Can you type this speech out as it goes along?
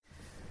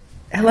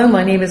Hello,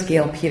 my name is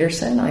Gail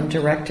Peterson. I'm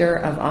Director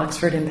of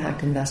Oxford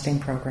Impact Investing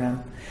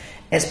Program.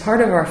 As part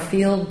of our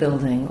field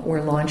building,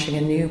 we're launching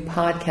a new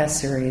podcast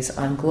series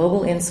on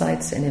global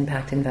insights and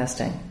impact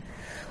investing.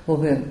 We'll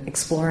be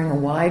exploring a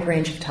wide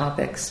range of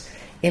topics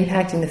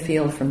impacting the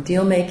field from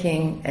deal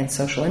making and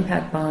social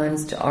impact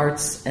bonds to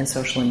arts and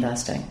social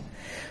investing.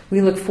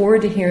 We look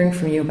forward to hearing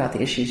from you about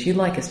the issues you'd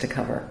like us to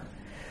cover.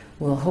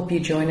 We'll hope you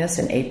join us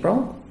in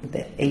April, the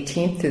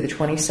 18th through the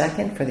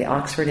 22nd, for the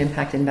Oxford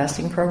Impact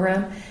Investing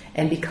Program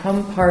and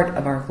become part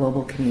of our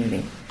global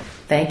community.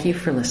 Thank you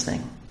for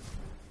listening.